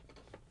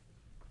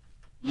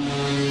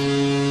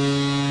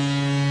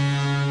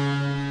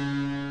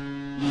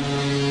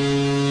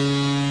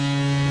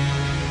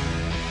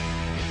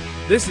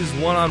This is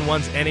One on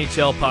One's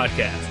NHL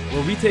podcast,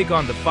 where we take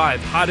on the 5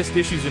 hottest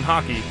issues in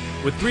hockey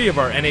with 3 of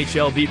our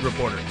NHL beat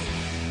reporters.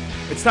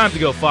 It's time to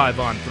go 5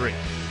 on 3.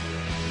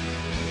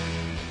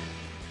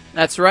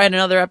 That's right,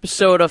 another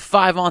episode of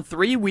 5 on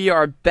 3. We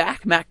are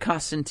back. Matt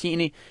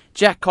Costantini,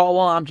 Jack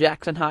Caldwell, I'm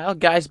Jackson Heil.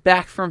 Guys,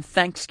 back from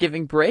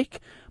Thanksgiving break.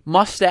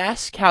 Must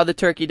ask how the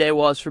turkey day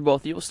was for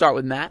both of you. We'll start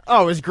with Matt.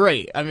 Oh, it was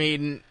great. I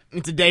mean,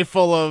 it's a day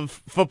full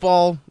of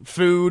football,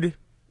 food.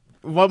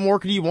 What more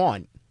could you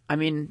want? I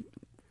mean,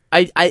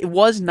 it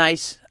was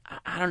nice.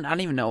 I don't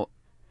even know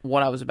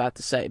what I was about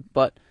to say,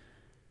 but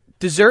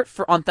dessert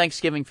on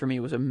Thanksgiving for me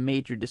was a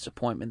major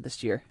disappointment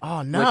this year.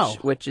 Oh no!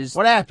 Which is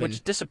what happened? Which is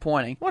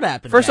disappointing. What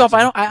happened? First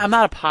Jackson? off, I'm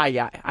not a pie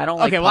guy. I don't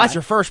like Okay, pie. well that's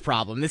your first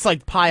problem. It's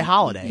like pie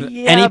holiday.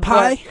 Yeah, Any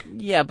pie?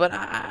 But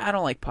I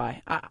don't like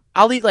pie.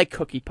 I'll eat like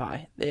cookie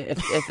pie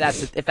if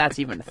that's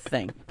even a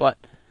thing.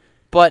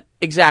 But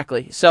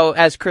exactly. So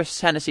as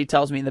Chris Hennessy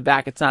tells me in the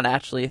back, it's not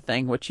actually a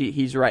thing, which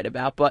he's right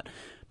about. But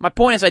my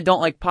point is, I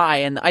don't like pie,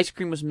 and the ice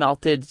cream was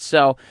melted,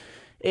 so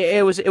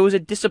it was a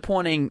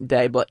disappointing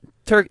day. But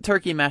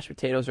turkey and mashed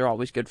potatoes are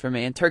always good for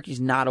me, and turkey's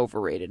not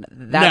overrated.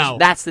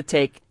 That's the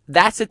take.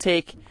 That's the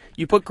take.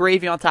 You put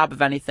gravy on top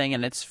of anything,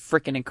 and it's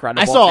freaking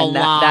incredible. I saw and a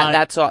lot.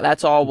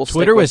 That's all. We'll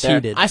Twitter stick with was there.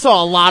 heated. I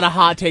saw a lot of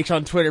hot takes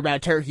on Twitter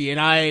about turkey, and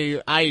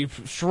I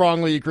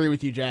strongly agree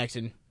with you,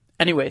 Jackson.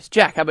 Anyways,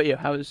 Jack, how about you?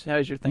 How was your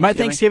Thanksgiving? My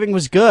Thanksgiving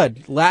was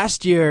good.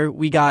 Last year,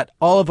 we got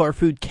all of our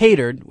food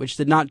catered, which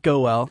did not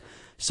go well.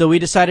 So we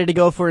decided to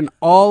go for an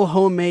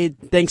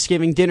all-homemade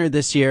Thanksgiving dinner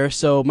this year.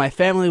 So my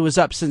family was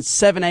up since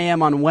 7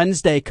 a.m. on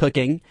Wednesday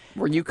cooking.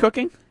 Were you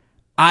cooking?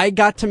 I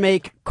got to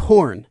make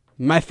corn.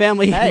 My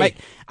family, Hey.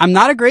 I'm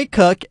not a great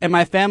cook, and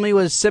my family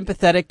was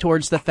sympathetic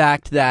towards the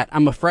fact that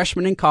I'm a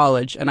freshman in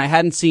college, and I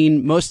hadn't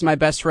seen most of my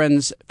best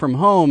friends from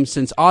home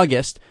since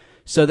August.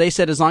 So they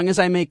said as long as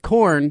I make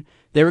corn,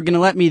 they were going to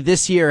let me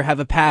this year have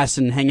a pass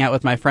and hang out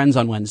with my friends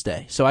on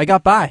Wednesday. So I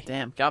got by.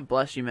 Damn, God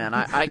bless you, man.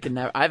 I could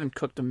never. I haven't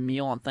cooked a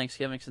meal on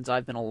Thanksgiving since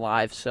I've been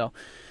alive. So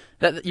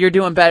you're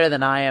doing better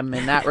than I am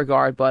in that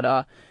regard.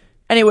 But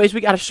anyways, we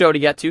got a show to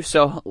get to,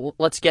 so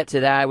let's get to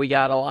that. We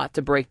got a lot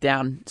to break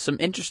down. Some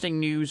interesting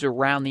news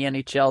around the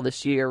NHL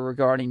this year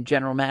regarding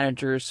general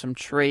managers, some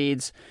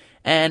trades.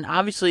 And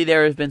obviously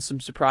there have been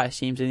some surprise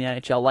teams in the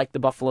NHL, like the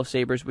Buffalo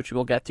Sabres, which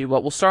we'll get to.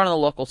 But we'll start on the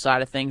local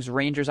side of things,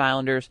 Rangers,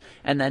 Islanders,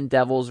 and then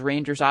Devils.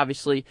 Rangers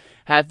obviously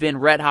have been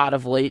red hot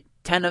of late.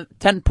 10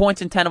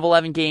 points in 10 of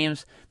 11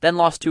 games, then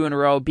lost 2 in a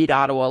row, beat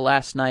Ottawa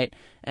last night,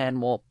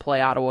 and we'll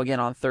play Ottawa again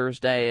on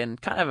Thursday.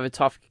 And kind of a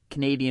tough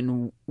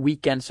Canadian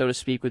weekend, so to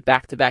speak, with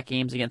back-to-back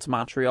games against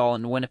Montreal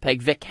and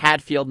Winnipeg. Vic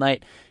Hadfield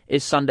night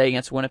is Sunday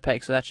against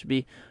Winnipeg, so that should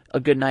be a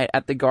good night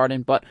at the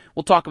Garden. But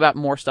we'll talk about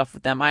more stuff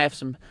with them. I have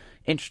some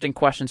interesting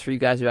questions for you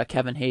guys about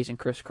Kevin Hayes and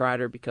Chris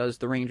Kreider, because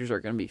the Rangers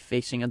are going to be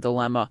facing a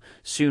dilemma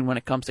soon when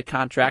it comes to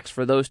contracts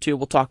for those two.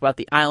 We'll talk about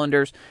the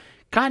Islanders,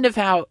 kind of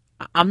how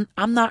I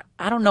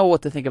don't know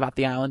what to think about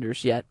the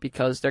Islanders yet,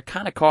 because they're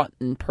kind of caught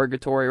in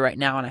purgatory right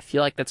now, and I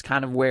feel like that's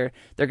kind of where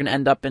they're going to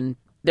end up in.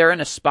 They're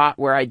in a spot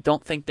where I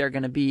don't think they're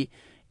going to be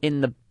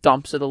in the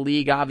dumps of the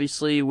league,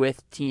 obviously,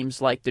 with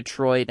teams like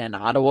Detroit and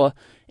Ottawa,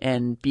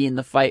 and be in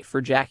the fight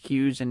for Jack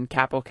Hughes and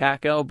Capo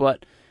Caco,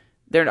 but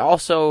they're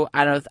also,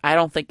 I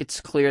don't think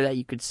it's clear that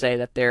you could say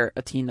that they're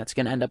a team that's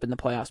going to end up in the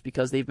playoffs,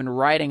 because they've been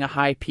riding a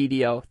high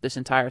PDO this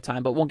entire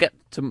time. But we'll get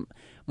to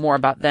more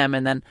about them.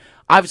 And then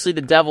obviously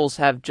the Devils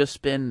have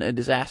just been a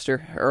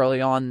disaster early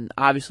on.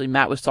 Obviously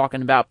Matt was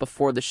talking about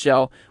before the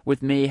show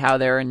with me how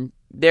they're in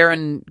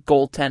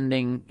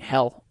goaltending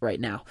hell right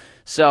now.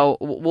 So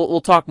we'll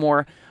talk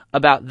more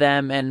about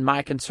them and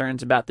my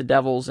concerns about the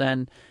Devils.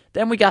 And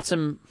then we got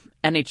some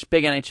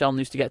big NHL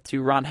news to get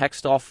to. Ron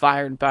Hextall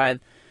fired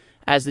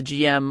as the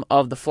GM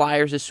of the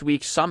Flyers this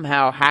week.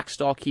 Somehow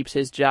Hackstall keeps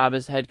his job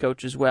as head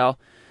coach as well.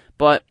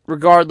 But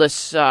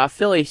regardless,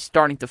 Philly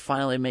starting to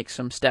finally make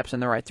some steps in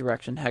the right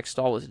direction.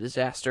 Hextall was a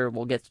disaster.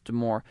 We'll get to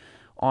more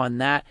on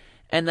that.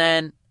 And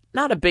then,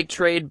 not a big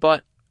trade,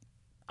 but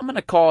I'm going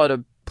to call it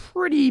a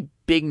pretty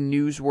big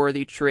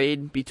newsworthy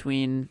trade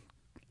between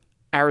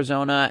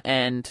Arizona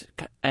and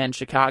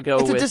Chicago.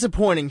 It's a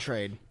disappointing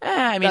trade.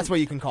 I mean, that's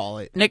what you can call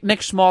it.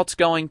 Nick Schmaltz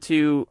going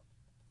to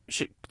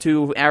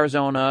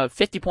Arizona,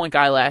 50-point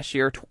guy last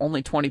year,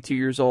 only 22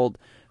 years old,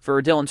 for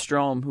Dylan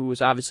Strome, who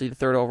was obviously the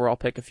 3rd overall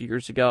pick a few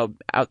years ago,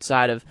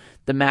 outside of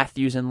the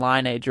Matthews and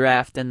Line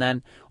draft, and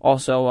then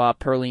also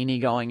Perlini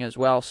going as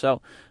well.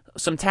 So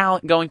some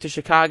talent going to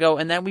Chicago.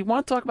 And then we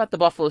want to talk about the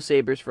Buffalo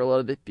Sabres for a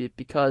little bit,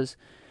 because,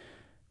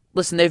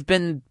 listen, they've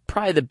been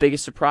probably the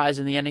biggest surprise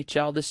in the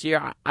NHL this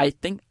year. I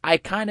think I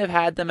kind of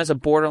had them as a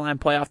borderline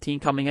playoff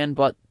team coming in,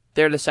 but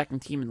they're the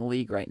second team in the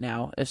league right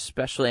now,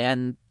 especially,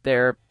 and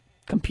they're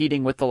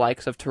competing with the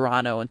likes of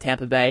Toronto and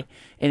Tampa Bay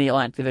in the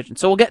Atlantic Division.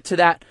 So we'll get to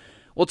that.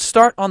 We'll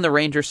start on the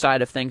Rangers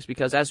side of things,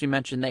 because, as we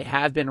mentioned, they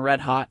have been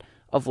red hot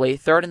of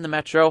late. 3rd in the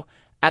Metro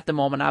at the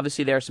moment.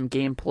 Obviously, there are some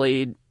game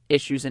played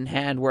issues in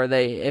hand where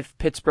if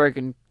Pittsburgh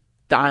and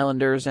the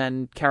Islanders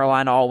and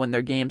Carolina all win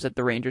their games, that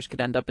the Rangers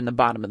could end up in the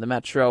bottom of the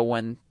Metro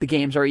when the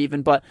games are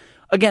even. But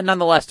again,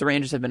 nonetheless, the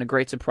Rangers have been a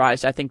great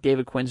surprise. I think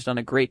David Quinn's done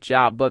a great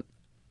job. But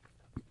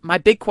my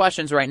big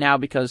questions right now,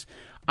 because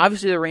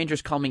obviously the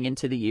Rangers coming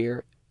into the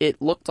year,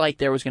 it looked like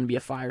there was going to be a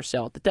fire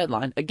sale at the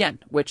deadline, again,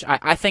 which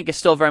I think is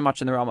still very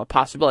much in the realm of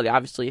possibility.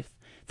 Obviously, if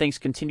things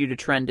continue to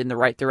trend in the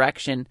right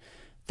direction,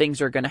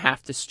 things are going to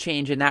have to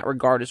change in that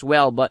regard as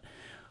well. But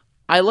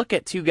I look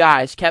at two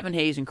guys, Kevin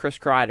Hayes and Chris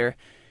Kreider.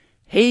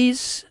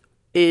 Hayes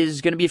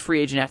is going to be a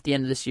free agent at the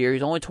end of this year.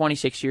 He's only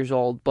 26 years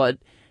old, but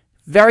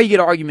very good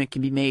argument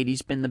can be made.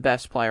 He's been the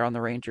best player on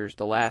the Rangers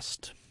the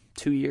last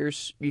 2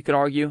 years, you could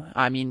argue.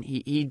 I mean,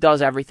 he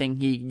does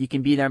everything. He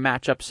can be their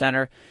matchup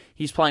center.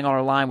 He's playing on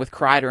a line with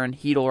Kreider and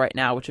Hedl right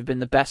now, which have been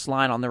the best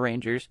line on the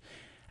Rangers.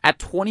 At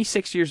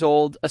 26 years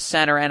old, a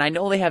center, and I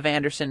know they have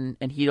Anderson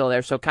and Hedl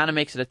there, so it kind of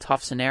makes it a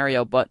tough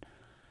scenario, but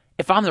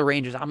if I'm the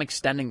Rangers, I'm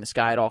extending this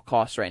guy at all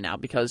costs right now,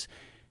 because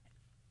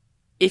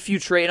if you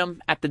trade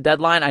him at the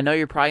deadline, I know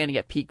you're probably going to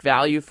get peak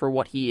value for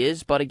what he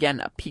is, but again,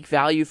 a peak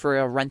value for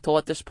a rental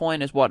at this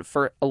point is what,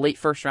 for a late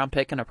first-round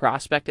pick and a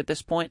prospect at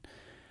this point?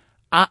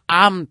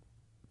 I'm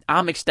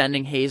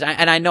extending Hayes,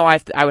 and I know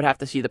I would have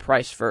to see the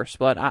price first,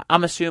 but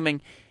I'm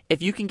assuming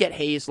if you can get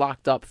Hayes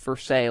locked up for,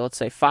 let's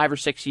say 5 or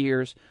 6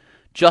 years,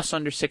 just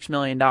under $6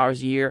 million a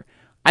year,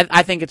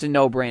 I think it's a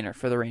no-brainer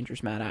for the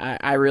Rangers,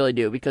 Matt. I really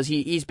do, because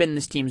he's been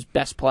this team's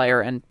best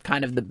player and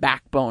kind of the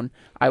backbone,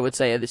 I would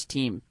say, of this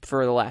team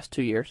for the last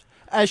 2 years.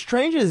 As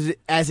strange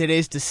as it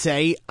is to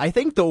say, I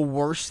think the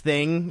worst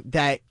thing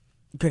that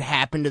could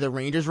happen to the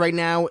Rangers right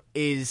now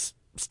is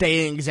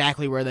staying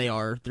exactly where they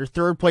are. They're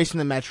third place in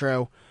the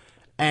Metro,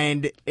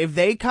 and if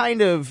they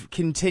kind of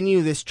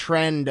continue this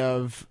trend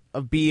of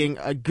being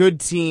a good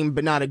team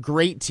but not a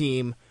great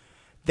team,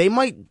 they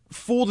might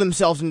fool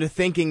themselves into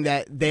thinking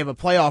that they have a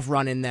playoff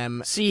run in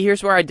them. See,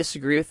 here's where I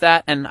disagree with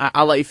that, and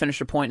I'll let you finish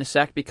your point in a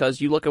sec,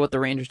 because you look at what the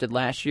Rangers did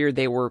last year.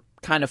 They were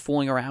kind of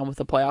fooling around with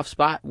the playoff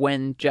spot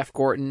when Jeff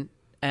Gorton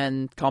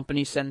and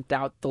company sent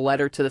out the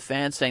letter to the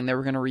fans saying they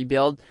were going to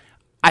rebuild.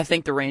 I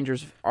think the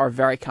Rangers are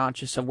very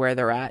conscious of where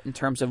they're at in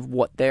terms of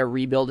what their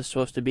rebuild is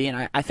supposed to be,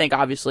 and I think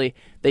obviously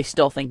they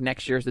still think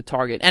next year is the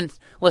target. And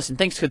listen,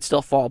 things could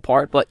still fall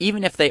apart, but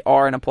even if they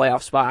are in a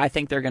playoff spot, I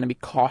think they're going to be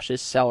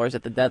cautious sellers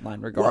at the deadline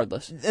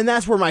regardless. Well, and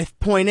that's where my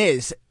point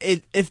is.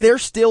 If they're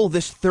still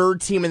this third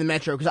team in the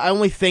Metro, because I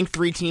only think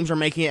 3 teams are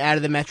making it out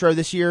of the Metro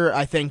this year.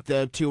 I think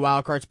the 2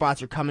 wildcard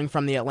spots are coming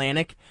from the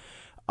Atlantic.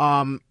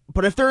 But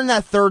if they're in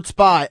that third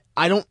spot,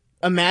 I don't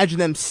imagine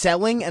them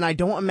selling, and I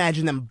don't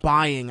imagine them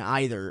buying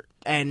either.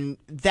 And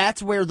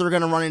that's where they're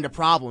going to run into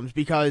problems,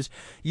 because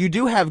you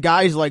do have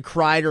guys like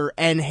Kreider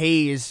and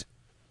Hayes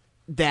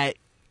that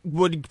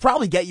would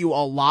probably get you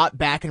a lot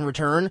back in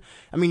return.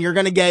 I mean, you're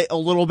going to get a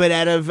little bit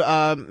out of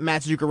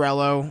Matt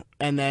Zuccarello,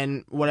 and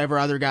then whatever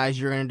other guys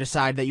you're going to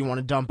decide that you want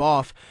to dump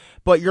off.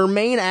 But your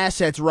main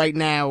assets right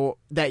now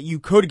that you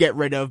could get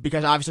rid of,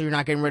 because obviously you're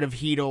not getting rid of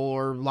Hedl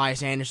or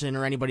Elias Anderson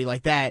or anybody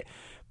like that,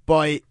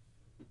 but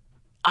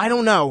I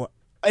don't know.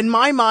 In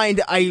my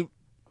mind, I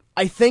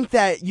think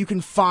that you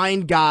can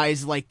find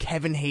guys like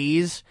Kevin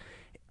Hayes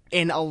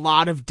in a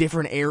lot of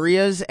different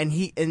areas, and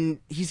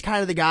he's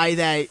kind of the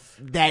guy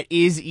that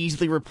is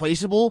easily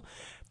replaceable.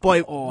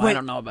 But I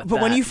don't know about that.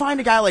 But when you find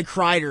a guy like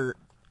Kreider,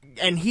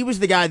 and he was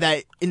the guy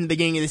that in the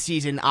beginning of the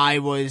season I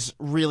was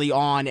really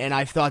on, and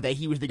I thought that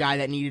he was the guy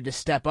that needed to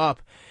step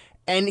up,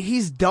 and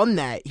he's done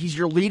that. He's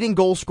your leading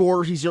goal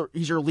scorer. He's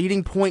your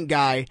leading point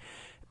guy.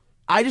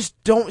 I just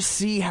don't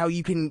see how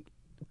you can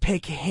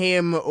pick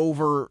him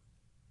over.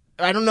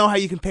 I don't know how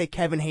you can pick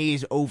Kevin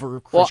Hayes over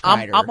Chris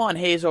Kreider. I'm on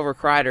Hayes over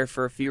Kreider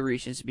for a few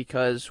reasons,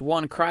 because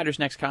one, Kreider's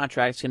next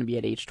contract is going to be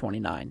at age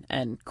 29,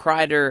 and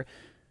Kreider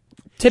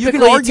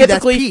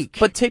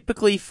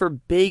typically for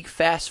big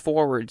fast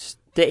forwards,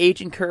 the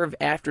aging curve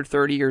after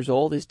 30 years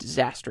old is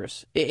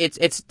disastrous.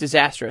 It's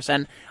disastrous,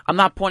 and I'm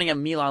not pointing at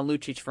Milan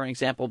Lucic for an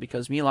example,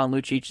 because Milan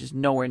Lucic is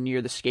nowhere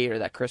near the skater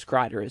that Chris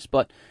Kreider is,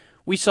 but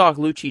we saw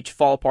Lucic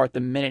fall apart the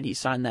minute he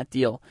signed that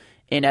deal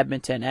in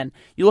Edmonton. And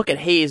you look at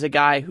Hayes, a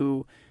guy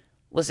who,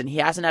 listen, he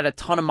hasn't had a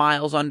ton of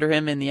miles under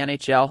him in the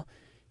NHL.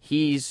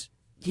 He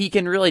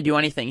can really do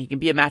anything. He can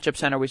be a matchup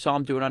center. We saw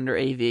him do it under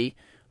AV.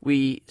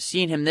 We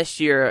seen him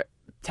this year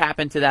tap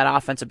into that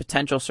offensive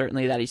potential,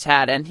 certainly, that he's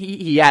had, and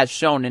he has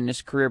shown in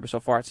his career so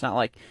far. It's not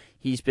like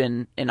he's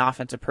been in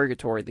offensive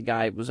purgatory. The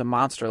guy was a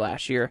monster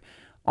last year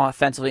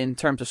offensively in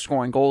terms of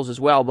scoring goals as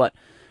well, but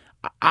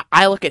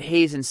I look at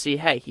Hayes and see,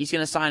 hey, he's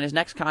going to sign his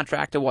next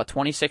contract at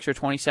 26 or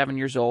 27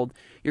 years old.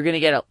 You're going to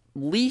get at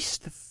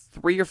least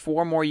 3 or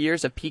 4 more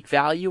years of peak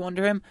value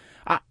under him.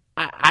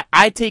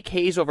 I take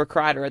Hayes over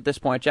Kreider at this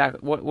point. Jack,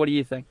 what do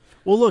you think?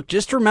 Well, look,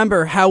 just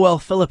remember how well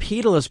Philip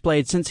Hedl has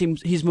played since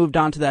he's moved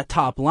on to that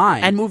top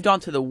line. And moved on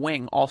to the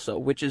wing also,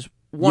 which is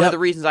one of the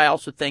reasons I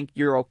also think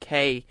you're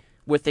okay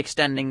with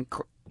extending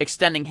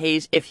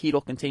Hayes if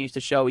Hedl continues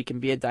to show he can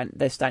be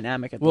this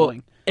dynamic at the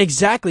wing.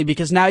 Exactly,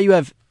 because now you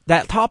have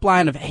that top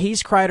line of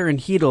Hayes, Kreider, and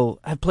Hedl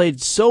have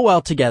played so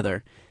well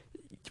together.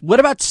 what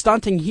about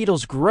stunting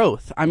Heedle's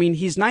growth? I mean,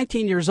 he's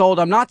 19 years old.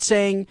 I'm not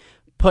saying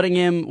putting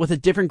him with a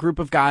different group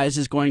of guys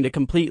is going to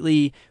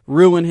completely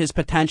ruin his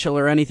potential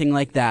or anything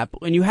like that.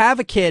 But when you have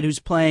a kid who's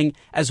playing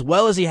as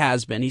well as he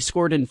has been, he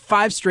scored in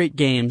 5 straight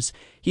games,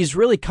 he's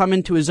really come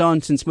into his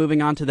own since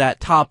moving on to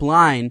that top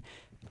line.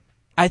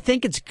 I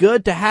think it's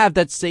good to have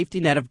that safety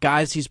net of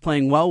guys he's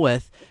playing well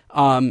with.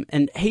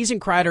 And Hayes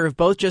and Kreider have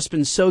both just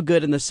been so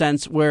good in the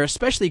sense where,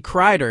 especially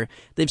Kreider,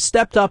 they've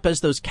stepped up as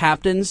those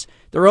captains.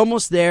 They're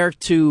almost there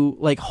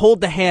to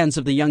hold the hands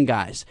of the young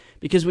guys.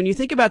 Because when you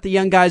think about the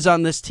young guys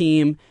on this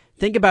team,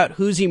 think about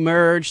who's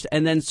emerged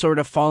and then sort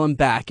of fallen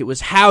back. It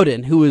was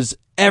Howden, who was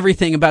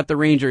everything about the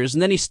Rangers,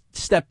 and then he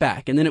stepped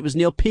back, and then it was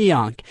Neil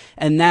Pionk,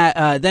 and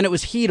then it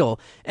was Heedle.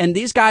 And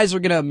these guys are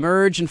going to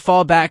emerge and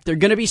fall back. They're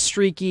going to be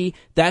streaky.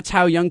 That's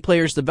how young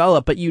players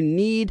develop. But you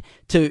need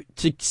to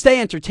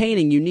stay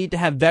entertaining. You need to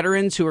have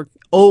veterans who are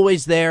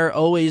always there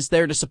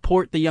to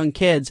support the young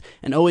kids,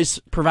 and always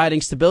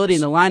providing stability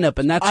in the lineup,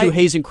 and that's who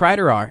Hayes and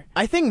Kreider are.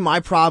 I think my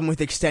problem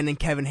with extending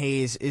Kevin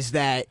Hayes is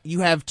that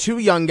you have 2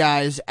 young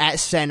guys at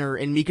center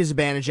in Mika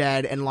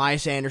Zibanejad and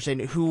Elias Anderson,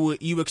 who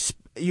you expect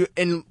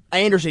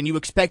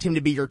him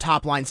to be your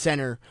top line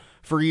center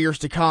for years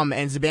to come,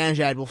 and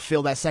Zibanejad will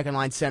fill that second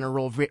line center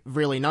role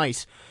really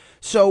nice.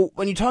 So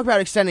when you talk about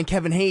extending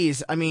Kevin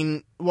Hayes, I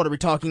mean, what are we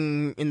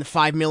talking in the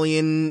 $5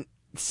 million,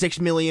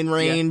 $6 million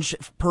range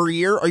per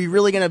year? Are you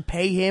really going to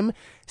pay him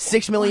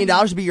 $6 million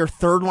to be your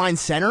third line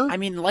center? I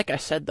mean, like I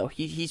said, though,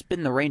 he's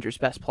been the Rangers'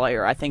 best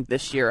player. I think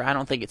this year, I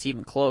don't think it's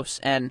even close.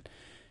 And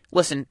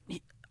listen,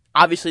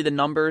 obviously the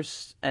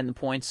numbers and the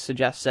points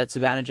suggest that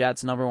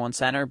Zibanejad's number 1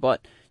 center,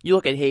 but you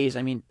look at Hayes,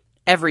 I mean,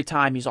 every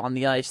time he's on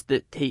the ice,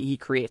 that he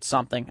creates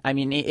something. I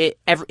mean,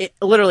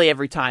 literally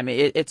every time.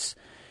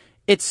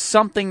 It's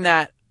something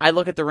that I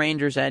look at the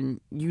Rangers, and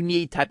you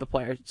need type of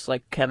players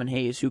like Kevin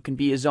Hayes, who can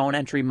be a zone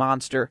entry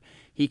monster.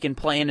 He can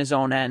play in his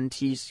own end.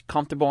 He's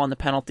comfortable on the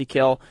penalty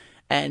kill,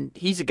 and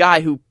he's a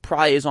guy who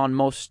probably is on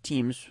most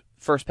teams'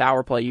 first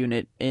power play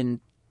unit in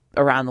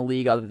around the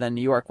league, other than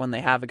New York, when they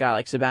have a guy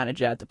like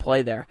Zibanejad to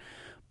play there.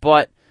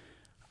 But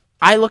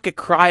I look at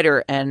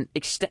Kreider, and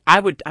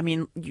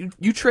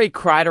you trade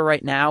Kreider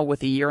right now with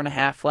 1.5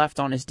 years left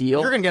on his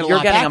deal. You're going to get a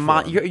lot back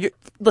for him.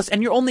 Listen,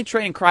 and you're only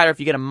trading Kreider if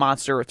you get a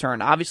monster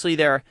return. Obviously,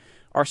 there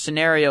are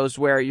scenarios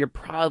where you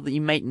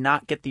might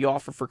not get the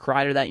offer for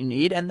Kreider that you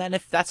need, and then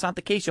if that's not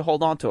the case, you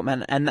hold on to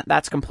him, and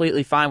that's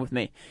completely fine with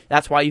me.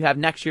 That's why you have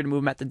next year to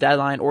move him at the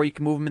deadline, or you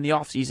can move him in the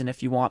offseason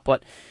if you want.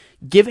 But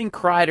giving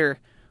Kreider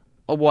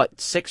a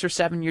 6 or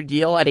 7 year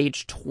deal at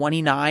age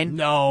 29?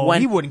 No,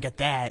 he wouldn't get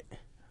that.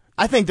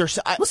 I think there's...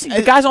 Listen,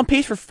 the guy's on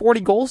pace for 40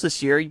 goals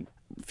this year.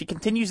 If he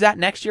continues that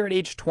next year at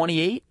age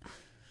 28,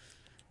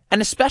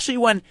 and especially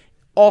when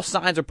all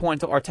signs are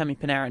pointing to Artemi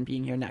Panarin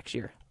being here next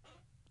year.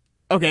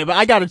 Okay, but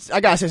I gotta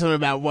say something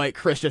about what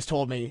Chris just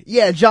told me.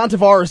 Yeah, John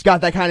Tavares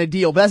got that kind of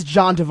deal, but that's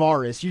John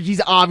Tavares.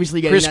 He's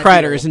obviously getting Chris that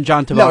Kreider deal. isn't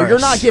John Tavares. No, you're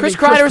not giving Chris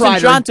Kreider isn't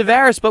John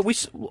Tavares, but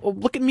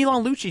look at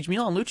Milan Lucic.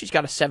 Milan Lucic's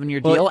got a 7-year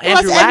deal.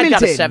 Andrew Ladd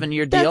got a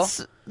 7-year deal.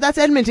 That's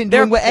Edmonton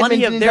doing what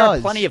Edmonton does. There are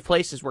plenty of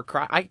places where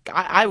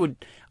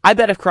I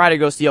bet if Kreider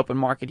goes to the open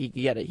market, he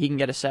can get it. He can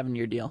get a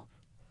 7-year deal.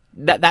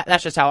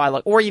 That's just how I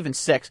look, or even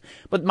 6.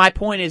 But my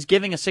point is,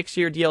 giving a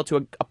 6-year deal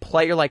to a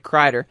player like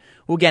Kreider,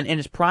 who again in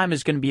his prime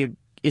is going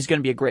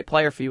to be a great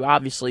player for you,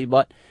 obviously.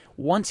 But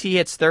once he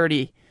hits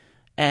 30,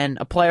 and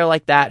a player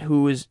like that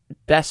who is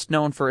best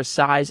known for his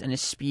size and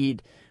his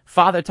speed,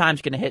 Father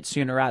Time's going to hit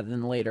sooner rather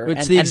than later.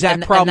 It's the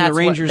exact problem the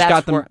Rangers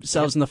got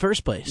themselves in the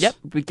first place. Yep,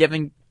 we're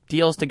giving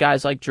deals to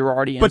guys like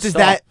Girardi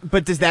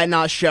and does that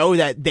not show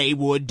that they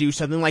would do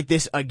something like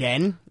this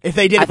again? If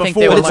they did it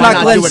before, but it's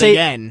not Glenn do it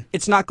again.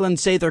 It's not Glenn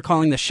Sather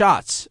calling the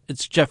shots.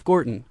 It's Jeff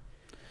Gorton.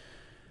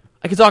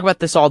 I could talk about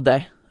this all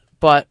day,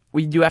 but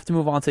we do have to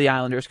move on to the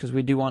Islanders because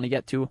we do want to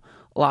get to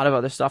a lot of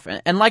other stuff.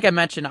 And like I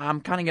mentioned, I'm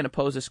kind of going to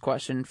pose this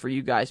question for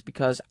you guys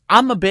because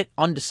I'm a bit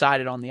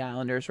undecided on the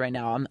Islanders right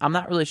now. I'm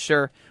not really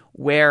sure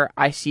where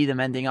I see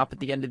them ending up at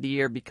the end of the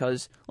year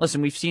because,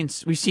 listen, we've seen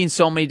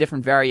so many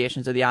different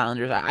variations of the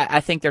Islanders.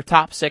 I think their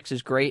top 6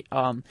 is great.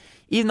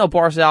 Even though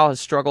Barzal has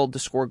struggled to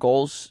score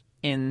goals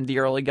in the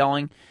early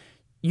going,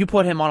 you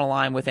put him on a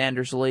line with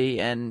Anders Lee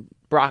and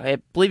Brock. I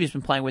believe he's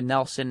been playing with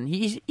Nelson.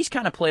 He's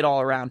kind of played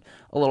all around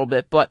a little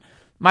bit. But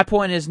my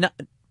point is,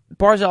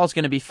 Barzal is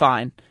going to be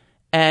fine.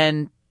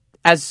 And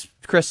as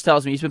Chris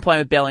tells me, he's been playing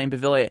with Bailey and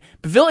Beauvillier.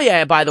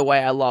 Beauvillier, by the way,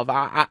 I love.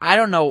 I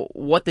don't know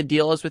what the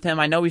deal is with him.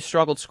 I know he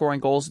struggled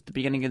scoring goals at the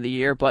beginning of the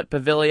year, but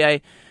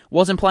Beauvillier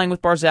wasn't playing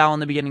with Barzal in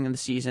the beginning of the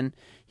season.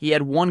 He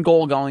had 1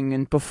 goal going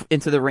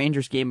into the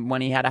Rangers game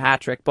when he had a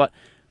hat trick. But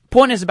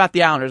point is about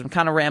the Islanders. I'm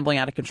kind of rambling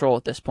out of control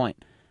at this point.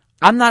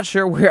 I'm not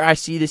sure where I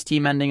see this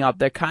team ending up.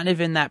 They're kind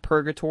of in that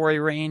purgatory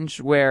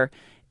range where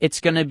it's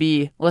going to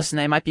be, listen,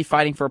 they might be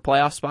fighting for a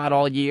playoff spot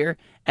all year,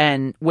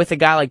 and with a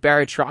guy like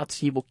Barry Trotz,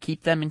 he will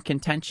keep them in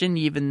contention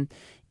even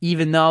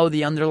though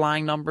the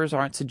underlying numbers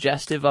aren't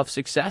suggestive of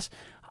success.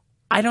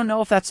 I don't know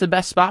if that's the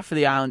best spot for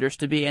the Islanders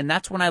to be, and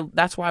that's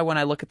why when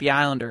I look at the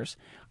Islanders,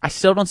 I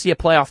still don't see a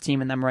playoff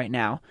team in them right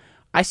now.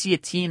 I see a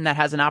team that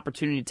has an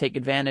opportunity to take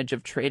advantage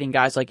of trading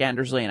guys like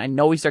Anders Lee, and I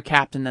know he's their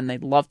captain and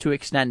they'd love to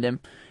extend him.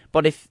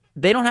 But if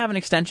they don't have an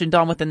extension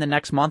done within the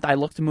next month, I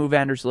look to move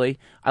Anders Lee.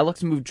 I look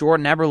to move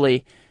Jordan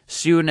Eberle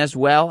soon as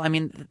well. I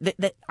mean,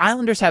 the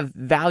Islanders have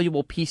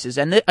valuable pieces.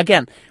 And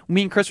again,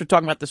 me and Chris were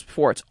talking about this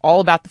before. It's all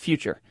about the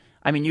future.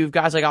 I mean, you have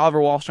guys like Oliver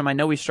Wahlstrom. I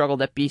know he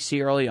struggled at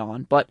BC early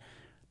on, but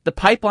the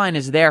pipeline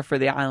is there for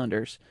the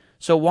Islanders.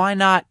 So why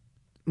not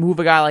move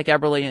a guy like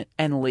Eberle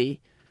and Lee?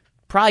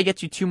 Probably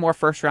gets you 2 more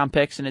first-round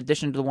picks in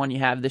addition to the one you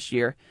have this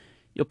year.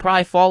 You'll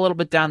probably fall a little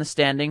bit down the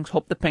standings,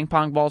 hope the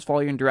ping-pong balls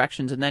fall you in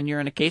directions, and then you're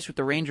in a case with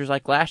the Rangers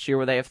like last year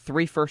where they have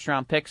 3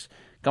 first-round picks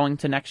going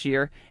to next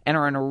year and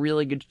are in a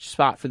really good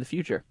spot for the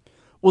future.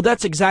 Well,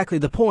 that's exactly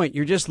the point.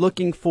 You're just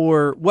looking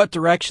for what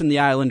direction the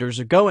Islanders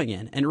are going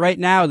in. And right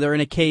now, they're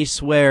in a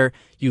case where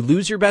you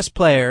lose your best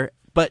player,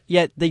 but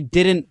yet they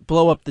didn't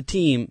blow up the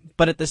team.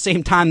 But at the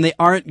same time, they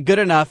aren't good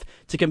enough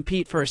to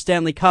compete for a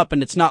Stanley Cup,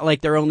 and it's not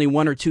like they're only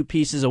 1 or 2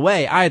 pieces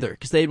away either,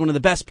 because they had one of the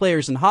best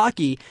players in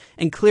hockey,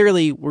 and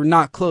clearly were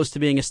not close to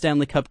being a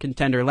Stanley Cup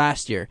contender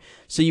last year.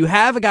 So you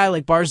have a guy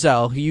like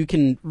Barzal, who you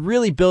can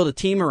really build a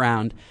team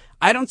around.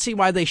 I don't see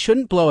why they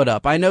shouldn't blow it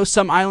up. I know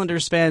some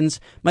Islanders fans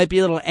might be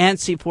a little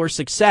antsy for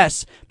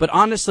success, but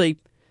honestly,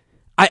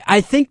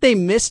 I think they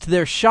missed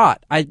their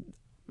shot.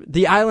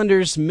 The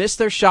Islanders missed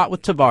their shot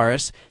with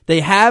Tavares.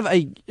 They have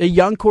a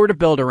young core to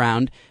build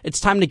around. It's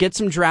time to get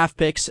some draft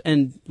picks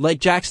and, like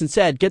Jackson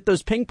said, get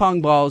those ping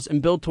pong balls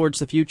and build towards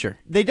the future.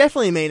 They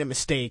definitely made a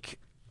mistake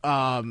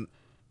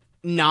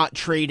not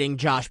trading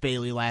Josh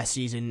Bailey last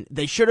season.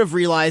 They should have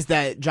realized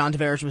that John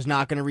Tavares was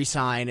not going to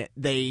resign.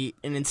 And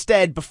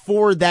instead,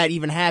 before that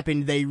even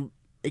happened, they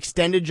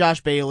extended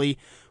Josh Bailey,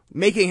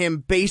 making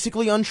him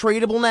basically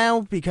untradeable now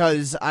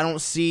because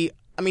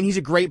he's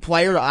a great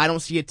player. I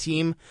don't see a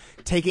team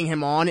taking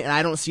him on, and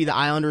I don't see the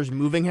Islanders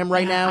moving him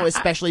right now,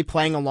 especially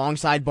playing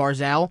alongside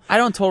Barzal. I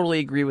don't totally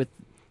agree with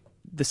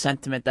the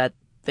sentiment that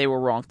they were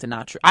wrong to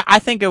not trade. I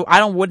think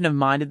I wouldn't have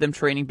minded them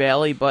trading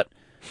Bailey, but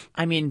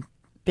I mean,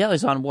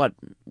 Bailey's on what?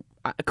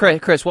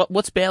 Chris,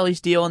 what's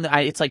Bailey's deal?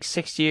 It's like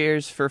 6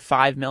 years for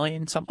 $5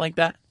 million, something like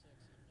that.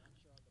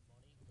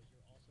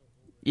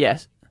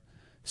 Yes.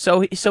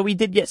 So we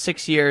did get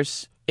 6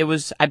 years.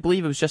 I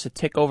believe it was just a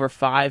tick over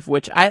 5,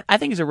 which I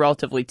think is a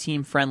relatively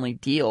team-friendly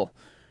deal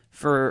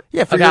for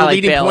a guy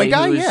like Bailey, point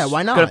guy? who's Yeah,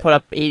 why not? going to put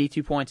up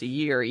 82 points a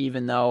year,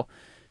 even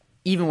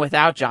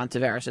without John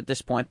Tavares at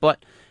this point.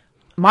 But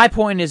my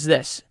point is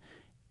this: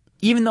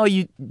 even though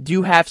you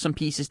do have some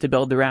pieces to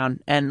build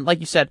around, and like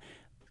you said,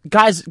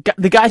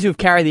 the guys who have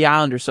carried the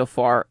Islanders so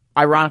far,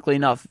 ironically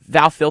enough,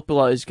 Val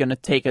Filppula is going to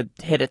take a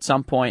hit at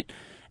some point,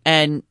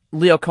 and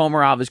Leo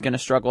Komarov is going to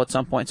struggle at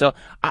some point. So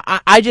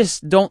I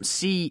just don't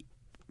see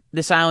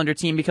this Islander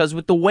team, because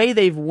with the way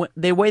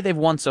they've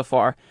won so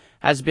far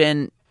has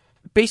been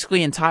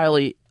basically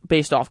entirely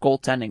based off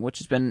goaltending, which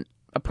has been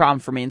a problem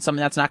for me and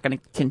something that's not going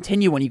to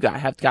continue when you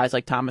have guys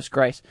like Thomas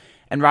Greiss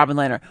and Robin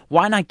Lehner.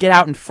 Why not get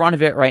out in front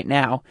of it right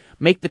now?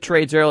 Make the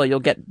trades early. You'll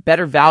get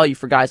better value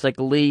for guys like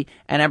Lee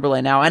and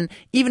Eberle now. And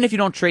even if you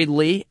don't trade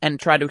Lee and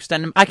try to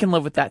extend him, I can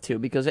live with that too,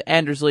 because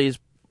Anders Lee is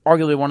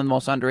arguably one of the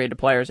most underrated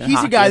players in hockey.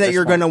 He's a guy that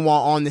you're going to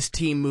want on this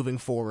team moving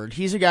forward.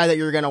 He's a guy that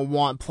you're going to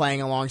want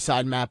playing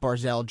alongside Matt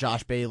Barzal,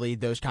 Josh Bailey,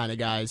 those kind of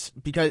guys,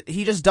 because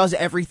he just does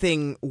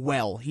everything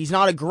well. He's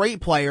not a great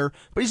player,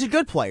 but he's a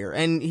good player,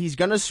 and he's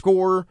going to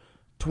score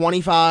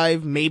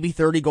 25, maybe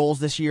 30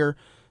 goals this year.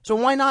 So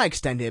why not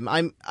extend him?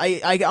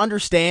 I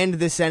understand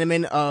the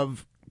sentiment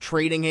of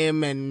trading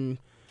him and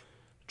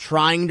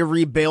trying to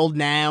rebuild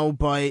now,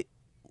 but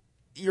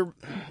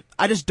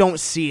I just don't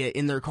see it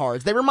in their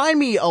cards. They remind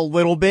me a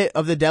little bit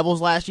of the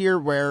Devils last year,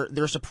 where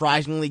they're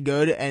surprisingly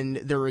good and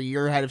they're a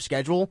year ahead of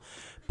schedule.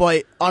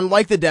 But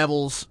unlike the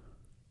Devils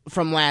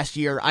from last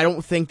year, I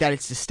don't think that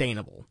it's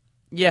sustainable.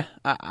 Yeah,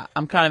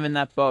 I'm kind of in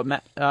that boat.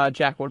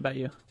 Jack, what about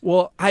you?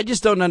 Well, I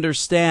just don't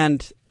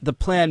understand the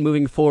plan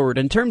moving forward.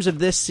 In terms of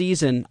this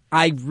season,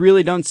 I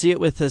really don't see it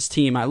with this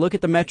team. I look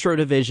at the Metro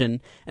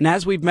Division, and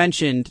as we've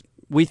mentioned,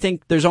 we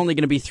think there's only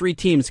going to be 3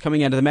 teams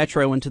coming out of the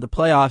Metro into the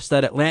playoffs.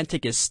 That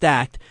Atlantic is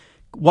stacked.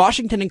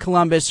 Washington and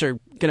Columbus are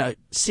going to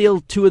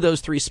seal 2 of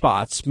those 3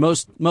 spots,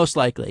 most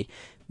likely.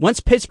 Once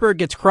Pittsburgh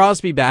gets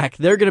Crosby back,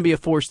 they're going to be a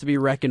force to be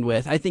reckoned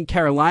with. I think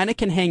Carolina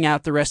can hang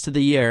out the rest of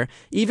the year.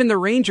 Even the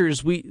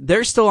Rangers,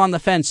 they're still on the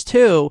fence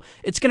too.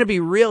 It's going to be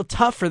real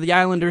tough for the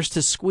Islanders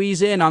to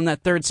squeeze in on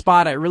that 3rd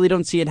spot. I really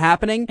don't see it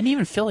happening. And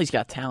even Philly's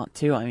got talent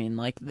too. I mean,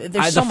 like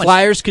there's the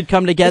Flyers could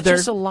come together.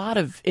 It's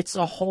just it's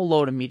a whole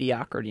load of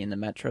mediocrity in the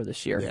Metro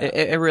this year. Yeah.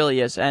 It really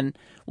is. And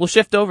we'll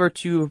shift over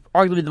to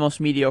arguably the most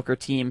mediocre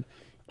team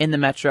in the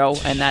Metro,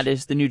 and that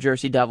is the New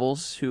Jersey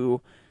Devils,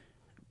 who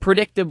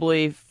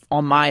predictably,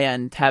 on my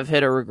end, have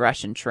hit a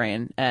regression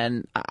train.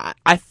 And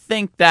I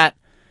think that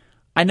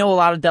I know a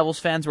lot of Devils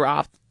fans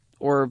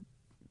were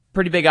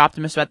pretty big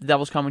optimists about the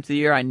Devils coming to the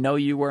year. I know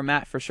you were,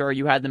 Matt, for sure.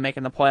 You had them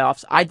making the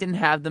playoffs. I didn't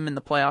have them in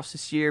the playoffs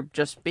this year,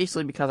 just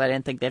basically because I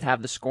didn't think they'd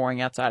have the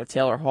scoring outside of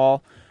Taylor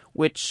Hall,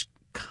 which,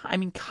 I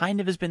mean, kind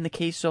of has been the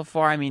case so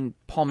far. I mean,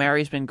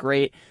 Palmieri's been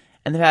great.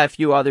 and they've had a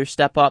few others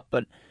step up.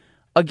 But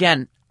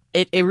again,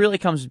 it really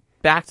comes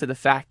back to the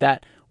fact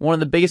that one of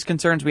the biggest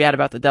concerns we had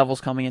about the Devils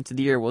coming into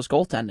the year was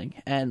goaltending.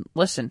 And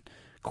listen,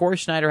 Corey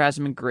Schneider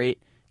hasn't been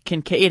great.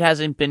 Kincaid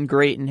hasn't been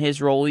great in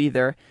his role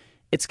either.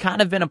 It's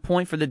kind of been a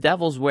point for the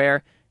Devils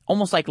where,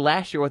 almost like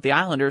last year with the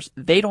Islanders,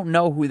 they don't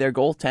know who their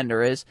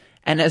goaltender is.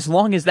 And as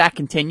long as that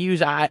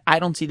continues, I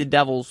don't see the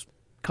Devils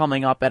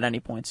coming up at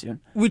any point soon.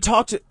 We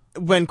talked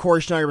when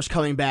Corey Schneider was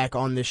coming back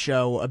on this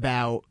show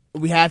about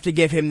we have to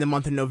give him the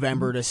month of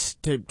November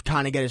to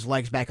kind of get his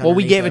legs back underneath him. Well,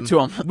 we gave it to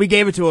him. We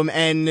gave it to him,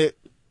 and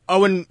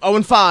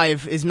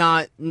 0-5 is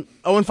not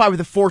 0-5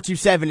 with a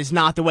 4.27 is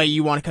not the way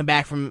you want to come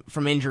back from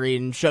injury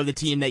and show the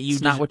team that you.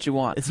 It's not what you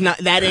want. It's not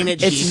that ain't it,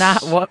 Chief. It's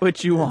not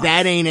what you want.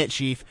 That ain't it,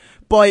 Chief.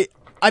 But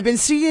I've been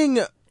seeing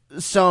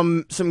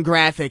some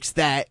graphics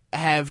that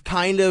have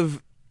kind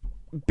of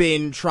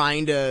been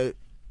trying to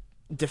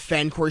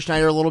defend Corey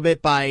Schneider a little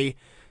bit by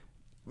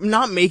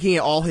not making it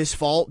all his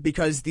fault,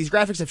 because these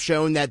graphics have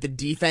shown that the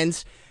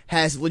defense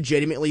has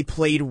legitimately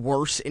played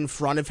worse in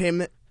front of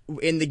him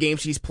in the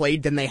games he's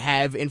played than they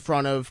have in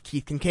front of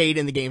Keith Kincaid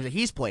in the games that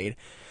he's played.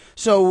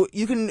 So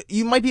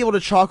you might be able to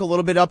chalk a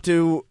little bit up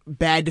to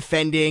bad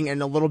defending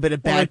and a little bit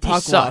of bad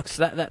puck luck.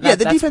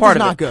 The defense is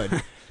not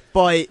good.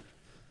 But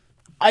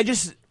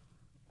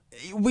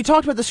we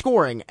talked about the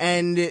scoring,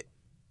 and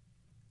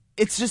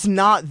it's just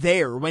not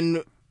there.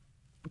 When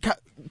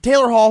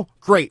Taylor Hall,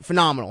 great,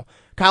 phenomenal.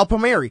 Kyle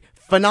Palmieri,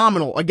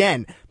 phenomenal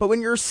again. But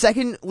when your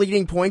second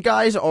leading point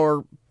guys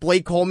are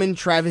Blake Coleman,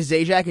 Travis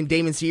Zajac, and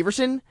Damon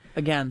Severson,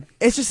 again,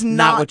 it's just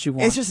not what you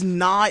want. It's just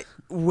not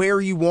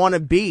where you want to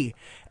be.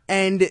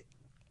 And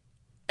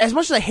as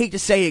much as I hate to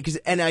say it,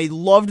 and I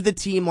loved the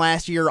team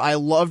last year, I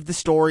loved the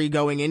story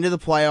going into the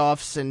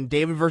playoffs and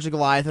David versus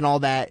Goliath and all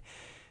that,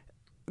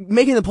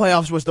 making the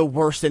playoffs was the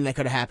worst thing that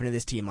could have happened to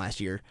this team last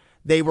year.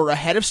 They were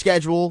ahead of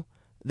schedule.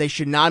 They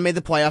should not have made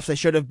the playoffs. They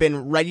should have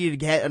been ready to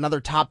get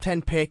another top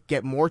 10 pick,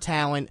 get more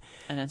talent.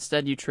 And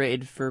instead you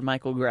trade for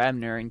Michael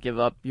Grabner and give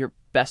up your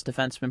best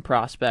defenseman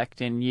prospect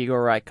in Yegor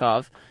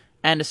Rykov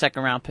and a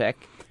second-round pick.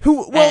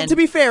 To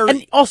be fair...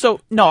 And also,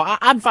 no,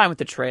 I'm fine with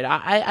the trade.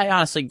 I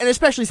honestly... And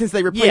especially since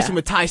they replaced him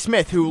with Ty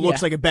Smith, who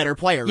looks like a better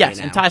player right now. Yes,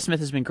 and Ty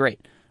Smith has been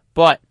great.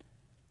 But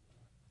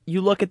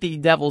you look at the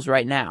Devils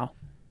right now.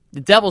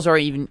 The Devils are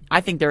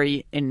I think they're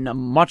in a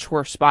much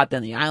worse spot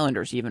than the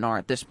Islanders even are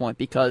at this point,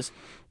 because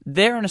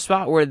they're in a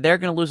spot where they're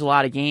going to lose a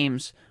lot of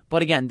games.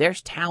 But again,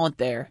 there's talent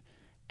there,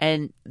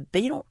 and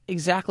they don't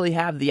exactly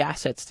have the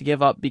assets to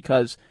give up,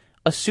 because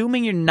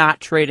assuming you're not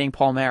trading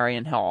Palmieri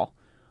and Hall,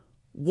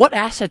 what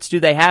assets do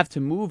they have to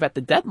move at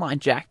the deadline,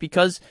 Jack?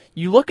 Because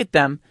you look at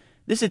them,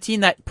 this is a team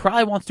that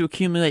probably wants to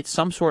accumulate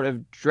some sort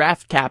of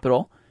draft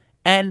capital,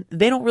 and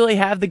they don't really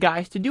have the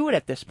guys to do it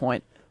at this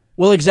point.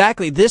 Well,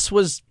 exactly. This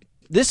was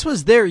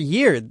their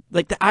year.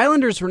 Like, the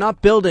Islanders were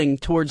not building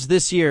towards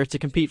this year to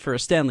compete for a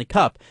Stanley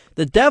Cup.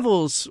 The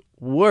Devils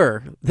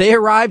were. They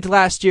arrived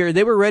last year.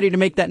 They were ready to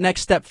make that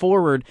next step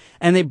forward,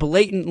 and they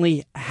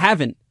blatantly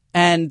haven't.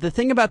 And the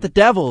thing about the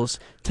Devils,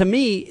 to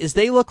me, is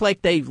they look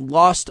like they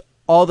lost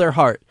all their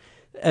heart.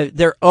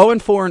 They're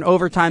 0-4 in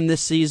overtime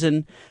this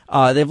season.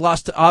 They've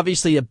lost,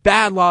 obviously, a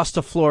bad loss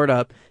to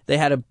Florida. They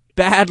had a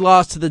bad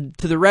loss to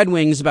the Red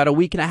Wings about a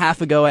week and a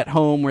half ago at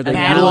home, where they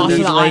bad loss to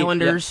the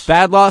Islanders. Yeah.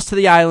 Bad loss to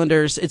the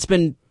Islanders. It's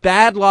been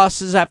bad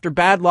losses after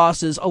bad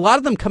losses. A lot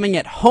of them coming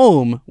at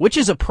home, which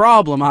is a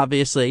problem,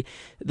 obviously.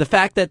 The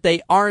fact that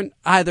they aren't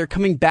either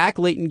coming back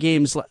late in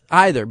games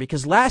either,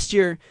 because last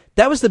year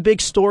that was the big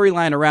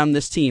storyline around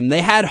this team.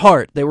 They had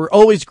heart. They were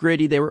always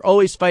gritty. They were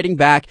always fighting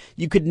back.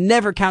 You could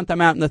never count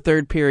them out in the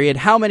third period.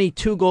 How many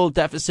 2-goal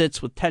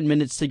deficits with 10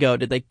 minutes to go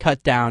did they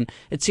cut down?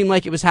 It seemed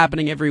like it was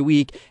happening every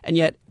week, and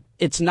yet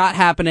it's not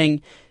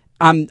happening.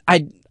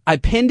 I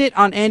pinned it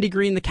on Andy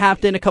Green, the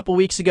captain, a couple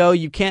weeks ago.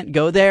 You can't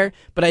go there,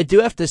 but I do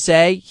have to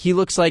say he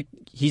looks like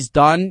he's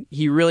done.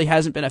 He really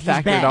hasn't been a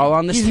factor at all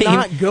on this team. He's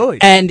not good.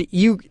 And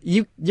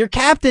your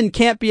captain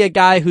can't be a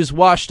guy who's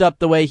washed up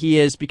the way he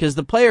is, because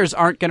the players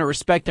aren't going to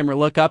respect him or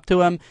look up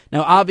to him.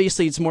 Now,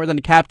 obviously, it's more than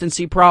a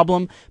captaincy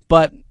problem,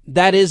 but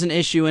that is an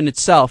issue in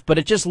itself. But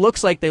it just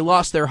looks like they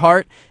lost their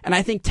heart. And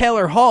I think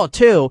Taylor Hall,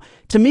 too.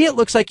 To me, it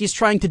looks like he's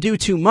trying to do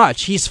too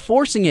much. He's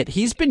forcing it.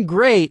 He's been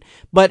great,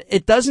 but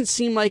it doesn't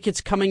seem like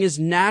it's coming as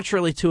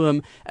naturally to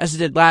him as it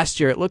did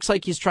last year. It looks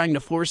like he's trying to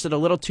force it a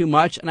little too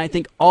much, and I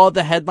think all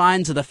the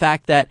headlines of the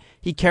fact that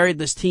he carried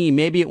this team,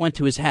 maybe it went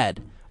to his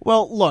head.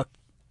 Well, look,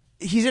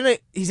 he's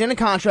in a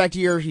contract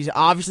year. He's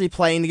obviously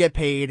playing to get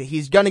paid.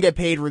 He's going to get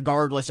paid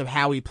regardless of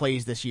how he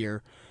plays this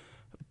year.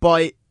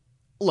 But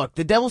look,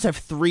 the Devils have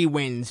 3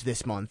 wins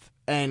this month,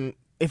 and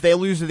if they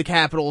lose to the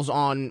Capitals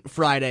on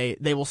Friday,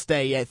 they will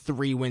stay at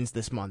 3 wins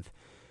this month.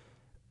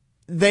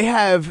 They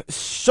have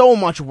so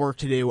much work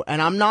to do,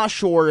 and I'm not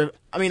sure.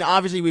 I mean,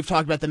 obviously, we've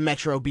talked about the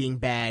Metro being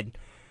bad.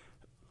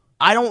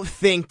 I don't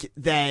think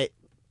that.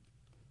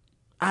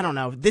 I don't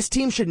know. This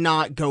team should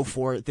not go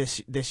for it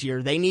this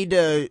year. They need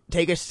to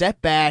take a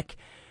step back,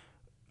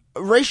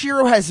 Ray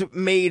Shero has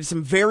made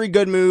some very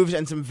good moves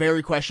and some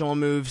very questionable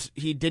moves.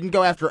 He didn't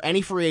go after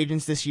any free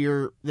agents this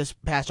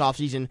past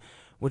offseason,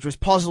 which was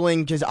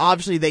puzzling because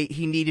obviously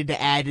he needed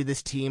to add to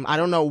this team. I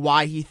don't know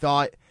why he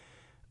thought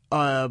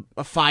a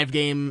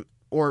 5-game,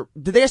 or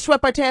did they get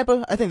swept by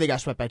Tampa? I think they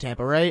got swept by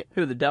Tampa, right?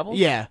 Who, the Devils?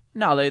 Yeah.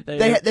 No, they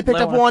picked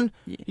up one?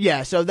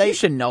 Yeah, so they... You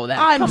should know that.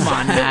 I'm Come on,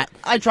 sorry. Matt.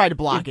 I tried to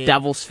block You it.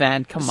 Devils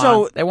fan, come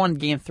So, on. They won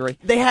Game 3.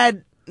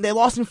 They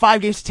lost in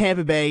 5 games to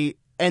Tampa Bay,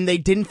 and they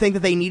didn't think that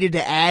they needed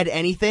to add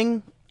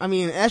anything. I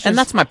mean,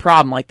 that's my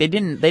problem. Like, they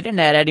didn't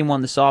add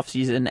anyone this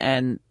offseason,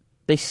 and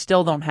they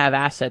still don't have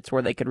assets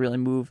where they could really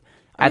move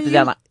at the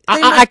deadline.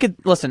 I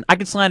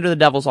could slander the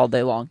Devils all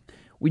day long.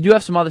 We do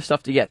have some other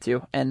stuff to get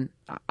to, and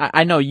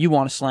I know you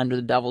want to slander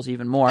the Devils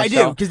even more. I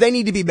do, because they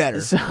need to be better.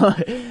 So,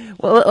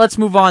 well, let's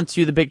move on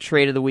to the big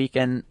trade of the week.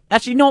 And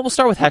actually, you know what? We'll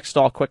start with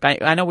Hextall quick.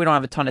 I know we don't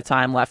have a ton of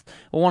time left.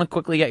 I want to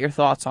quickly get your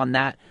thoughts on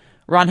that.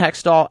 Ron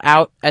Hextall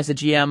out as the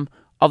GM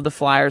of the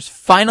Flyers.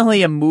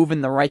 Finally a move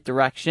in the right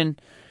direction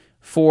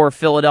for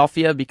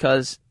Philadelphia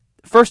because,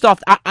 first off,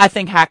 I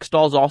think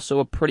Hextall is also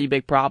a pretty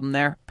big problem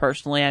there,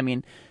 personally. I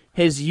mean,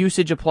 his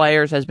usage of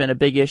players has been a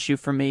big issue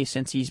for me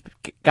since he's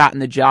gotten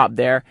the job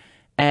there,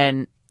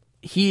 and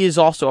he is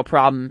also a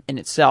problem in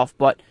itself.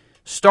 But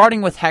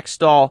starting with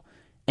Hextall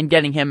and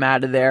getting him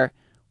out of there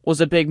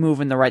was a big move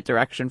in the right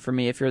direction for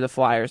me if you're the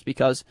Flyers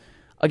because,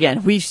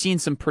 again, we've seen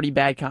some pretty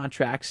bad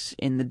contracts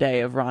in the day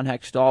of Ron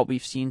Hextall.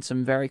 We've seen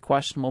some very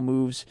questionable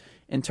moves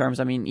in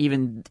terms, I mean,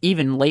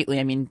 even lately,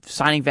 I mean,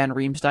 signing Van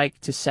Riemsdyk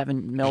to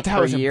 $7 million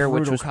per year,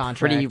 which was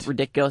pretty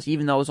ridiculous,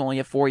 even though it was only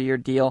a 4-year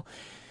deal.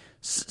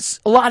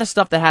 A lot of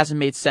stuff that hasn't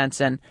made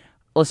sense. And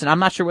listen, I'm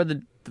not sure where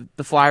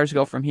the Flyers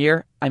go from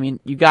here. I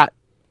mean, you got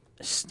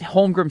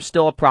Holmgren's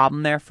still a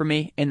problem there for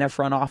me in their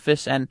front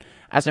office. And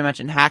as I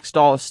mentioned,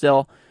 Hextall is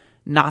still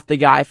not the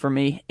guy for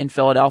me in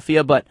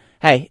Philadelphia. But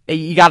hey,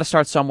 you got to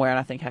start somewhere. And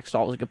I think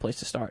Hextall is a good place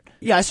to start.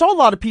 Yeah, I saw a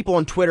lot of people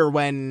on Twitter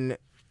when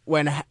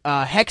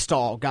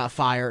Hextall got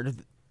fired,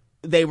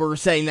 they were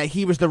saying that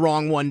he was the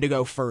wrong one to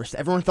go first.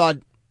 Everyone thought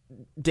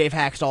Dave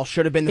Hextall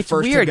should have been the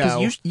first to go. It's weird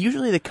because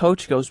usually the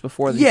coach goes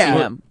before the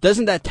GM.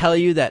 Doesn't that tell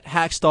you that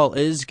Hextall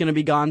is going to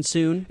be gone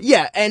soon?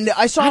 Yeah, and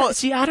I saw...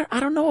 I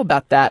don't know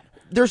about that.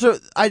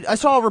 I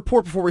saw a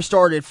report before we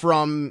started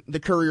from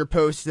the Courier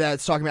Post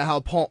that's talking about how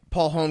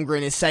Paul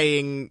Holmgren is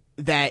saying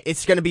that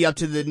it's going to be up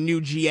to the new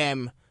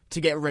GM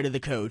to get rid of the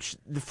coach.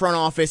 The front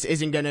office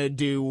isn't going to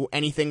do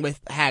anything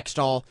with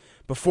Hextall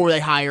before they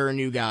hire a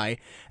new guy.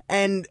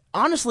 And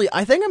honestly,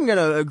 I think I'm going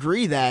to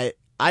agree that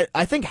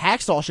I think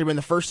Hextall should have been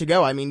the first to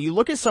go. I mean, you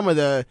look at some of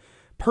the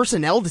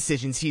personnel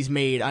decisions he's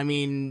made. I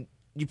mean,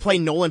 you play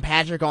Nolan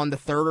Patrick on the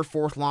 3rd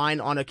or 4th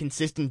line on a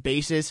consistent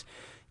basis.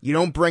 You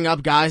don't bring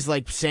up guys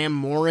like Sam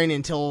Morin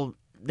until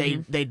they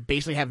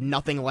basically have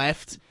nothing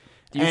left.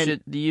 The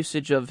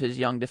usage of his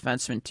young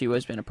defenseman, too,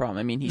 has been a problem.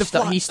 I mean,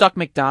 he stuck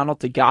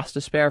McDonald to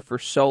Gostisbehere for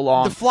so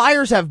long. The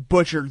Flyers have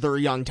butchered their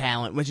young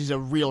talent, which is a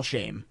real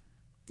shame.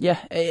 Yeah,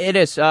 it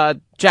is.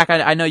 Jack,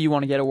 I know you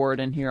want to get a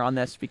word in here on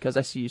this because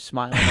I see you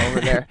smiling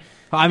over there.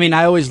 I mean,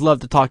 I always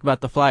love to talk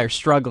about the Flyers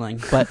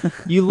struggling, but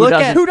you look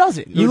at who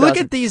doesn't? You look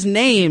at these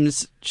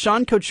names: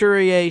 Sean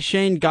Couturier,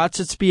 Shane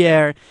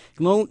Gostisbehere,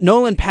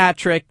 Nolan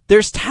Patrick.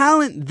 There's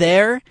talent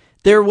there.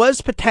 There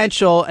was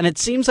potential, and it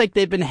seems like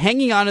they've been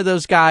hanging on to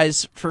those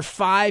guys for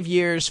 4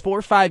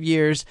 or 5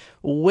 years,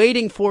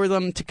 waiting for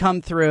them to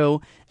come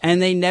through,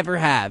 and they never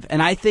have.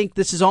 And I think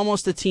this is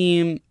almost a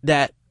team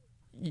that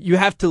you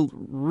have to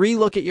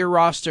relook at your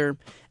roster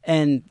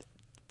and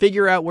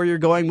figure out where you're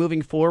going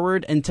moving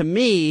forward. And to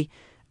me,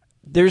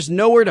 there's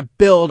nowhere to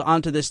build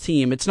onto this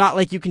team. It's not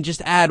like you can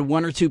just add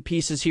 1 or 2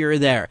 pieces here or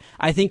there.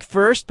 I think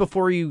first,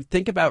 before you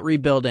think about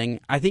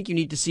rebuilding, I think you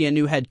need to see a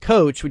new head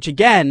coach, which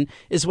again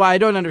is why I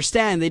don't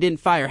understand they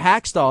didn't fire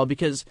Hextall,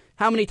 because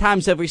how many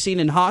times have we seen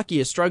in hockey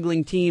a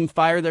struggling team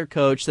fire their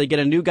coach, they get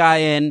a new guy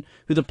in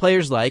who the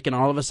players like, and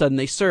all of a sudden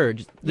they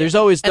surge. There's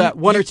always that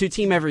 1 or 2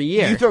 team every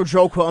year. You throw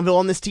Joe Quenneville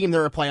on this team,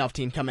 they're a playoff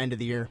team come end of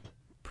the year.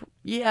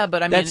 Yeah,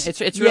 but I mean, it's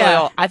really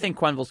all, I think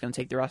Quenneville's going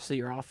to take the rest of the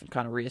year off and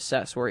kind of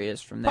reassess where he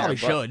is from there. Probably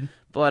should.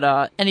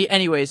 But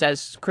anyways,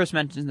 as Chris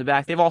mentioned in the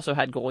back, they've also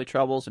had goalie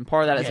troubles, and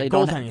part of that is they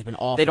don't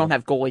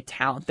have goalie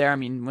talent there. I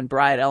mean, when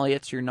Brian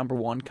Elliott's your number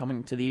 1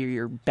 coming to the year,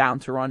 you're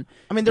bound to run.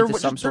 I mean, they're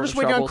just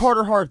waiting on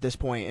Carter Hart at this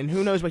point, and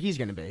who knows what he's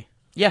going to be.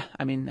 Yeah,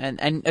 I mean,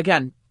 and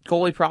again,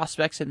 goalie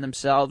prospects in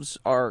themselves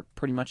are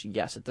pretty much a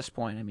guess at this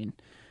point. I mean,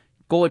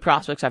 goalie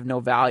prospects have no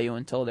value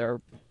until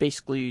they're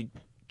basically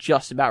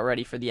just about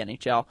ready for the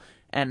NHL.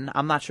 And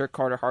I'm not sure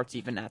Carter Hart's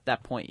even at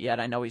that point yet.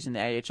 I know he's in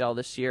the AHL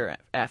this year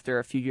after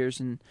a few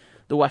years in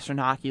the Western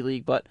Hockey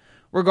League. But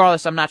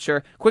regardless, I'm not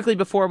sure. Quickly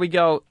before we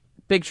go,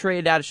 big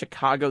trade out of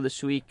Chicago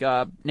this week.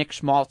 Nick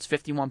Schmaltz,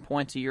 51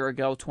 points a year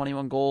ago,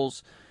 21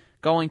 goals,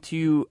 going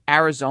to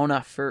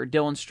Arizona for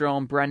Dylan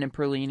Strome, Brendan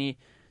Perlini.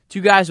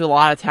 2 guys with a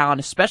lot of talent,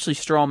 especially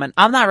Strome. And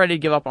I'm not ready to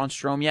give up on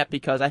Strome yet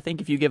because I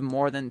think if you give him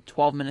more than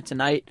 12 minutes a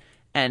night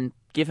and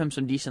give him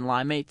some decent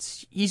line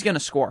mates, he's going to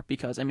score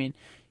because, I mean,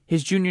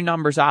 his junior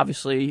numbers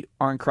obviously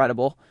are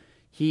incredible.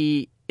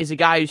 He is a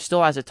guy who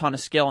still has a ton of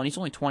skill, and he's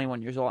only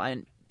 21 years old.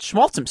 And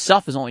Schmaltz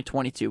himself is only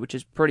 22, which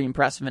is pretty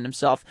impressive in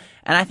himself.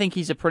 And I think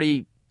he's a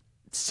pretty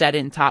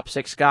set-in top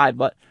 6 guy,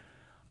 but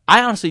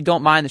I honestly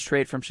don't mind this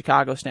trade from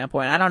Chicago's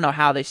standpoint. I don't know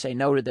how they say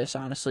no to this,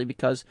 honestly,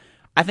 because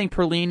I think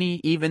Perlini,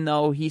 even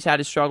though he's had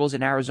his struggles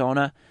in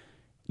Arizona,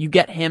 you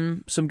get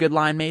him some good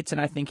line mates, and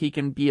I think he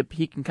can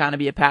kind of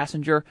be a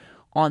passenger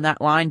on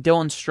that line.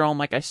 Dylan Strome,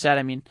 like I said,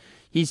 I mean,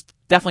 he's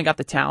definitely got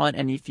the talent,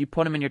 and if you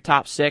put him in your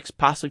top 6,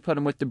 possibly put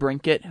him with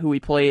DeBrincat, who he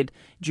played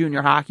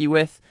junior hockey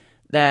with,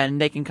 then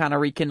they can kind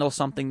of rekindle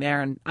something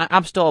there. And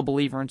I'm still a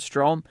believer in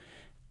Strome,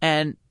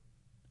 and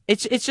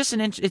it's just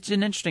an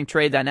interesting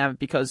trade dynamic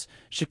because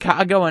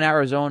Chicago and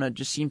Arizona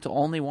just seem to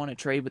only want to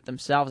trade with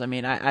themselves. I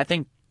mean, I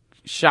think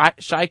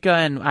Shaika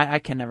and I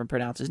can never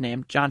pronounce his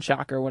name, John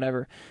Shaika or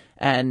whatever,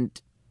 and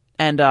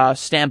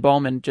Stan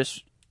Bowman,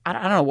 just I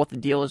don't know what the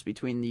deal is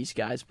between these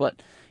guys,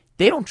 but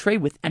they don't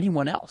trade with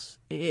anyone else.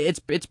 It's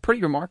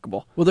pretty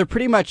remarkable. Well, they're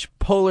pretty much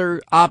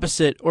polar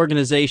opposite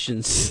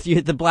organizations. You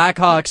had the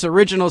Blackhawks,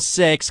 original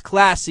 6,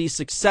 classy,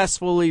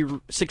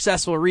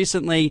 successful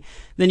recently.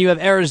 Then you have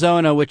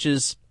Arizona, which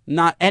is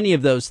not any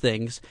of those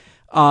things.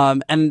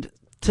 And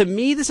to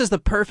me, this is the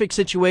perfect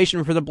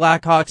situation for the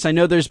Blackhawks. I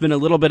know there's been a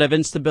little bit of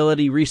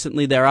instability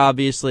recently there,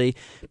 obviously,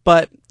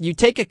 but you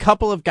take a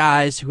couple of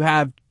guys who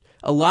have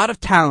a lot of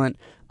talent,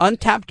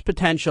 untapped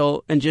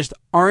potential, and just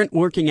aren't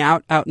working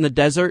out in the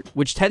desert,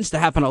 which tends to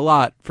happen a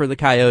lot for the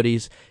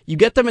Coyotes. You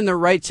get them in the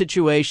right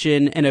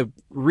situation in a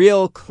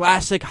real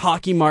classic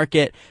hockey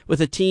market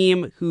with a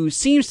team who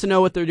seems to know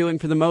what they're doing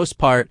for the most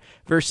part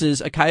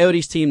versus a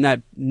Coyotes team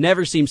that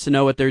never seems to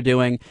know what they're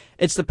doing.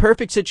 It's the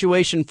perfect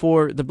situation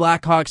for the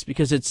Blackhawks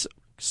because it's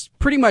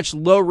pretty much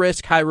low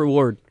risk, high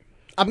reward.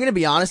 I'm going to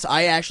be honest,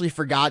 I actually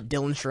forgot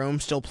Dylan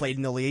Strome still played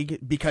in the league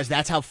because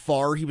that's how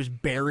far he was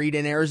buried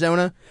in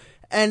Arizona.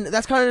 And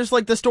that's kind of just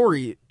like the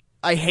story.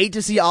 I hate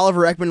to see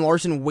Oliver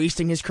Ekman-Larsson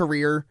wasting his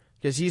career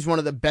because he's one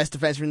of the best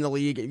defensemen in the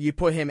league. If you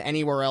put him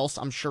anywhere else,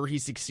 I'm sure he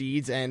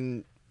succeeds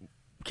and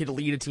could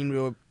lead a team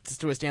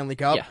to a Stanley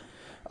Cup.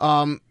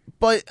 Yeah.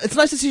 But it's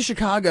nice to see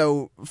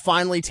Chicago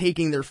finally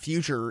taking their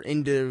future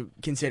into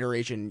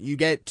consideration. You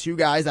get 2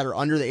 guys that are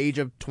under the age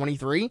of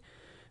 23.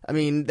 I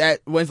mean,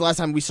 when's the last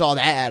time we saw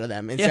that out of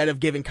them instead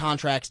of giving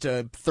contracts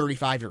to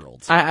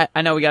 35-year-olds?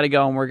 I know we got to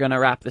go and we're going to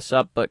wrap this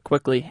up, but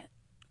quickly,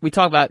 we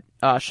talk about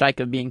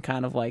Shaika being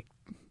kind of like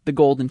the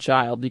golden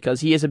child because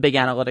he is a big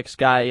analytics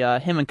guy.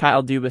 Him and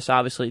Kyle Dubas,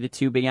 obviously, the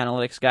 2 big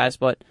analytics guys,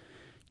 but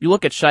you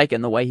look at Shaika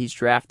and the way he's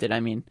drafted. I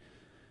mean,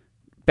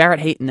 Barrett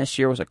Hayton this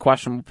year was a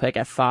questionable pick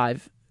at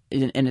 5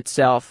 in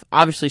itself.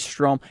 Obviously,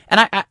 Strome.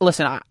 And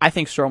I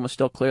think Strome was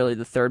still clearly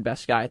the 3rd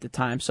best guy at the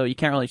time, so you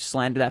can't really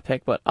slander that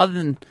pick. But other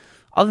than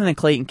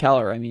Clayton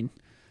Keller, I mean,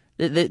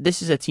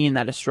 this is a team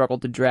that has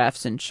struggled to draft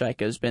since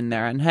Shaika has been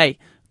there. And hey,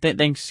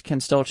 things can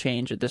still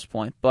change at this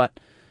point. But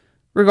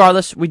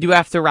regardless, we do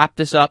have to wrap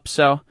this up.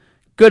 So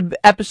good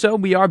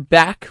episode. We are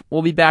back.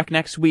 We'll be back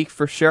next week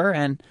for sure,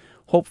 and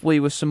hopefully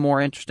with some more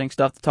interesting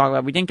stuff to talk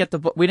about. We didn't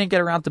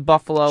get around to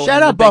Buffalo.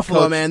 Shout out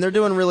Buffalo, man. They're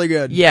doing really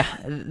good. Yeah,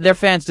 their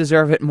fans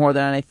deserve it more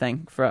than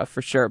anything for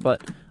sure.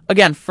 But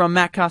again, from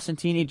Matt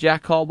Costantini,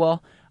 Jack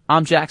Caldwell,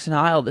 I'm Jackson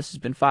Heil. This has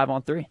been 5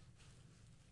 on 3.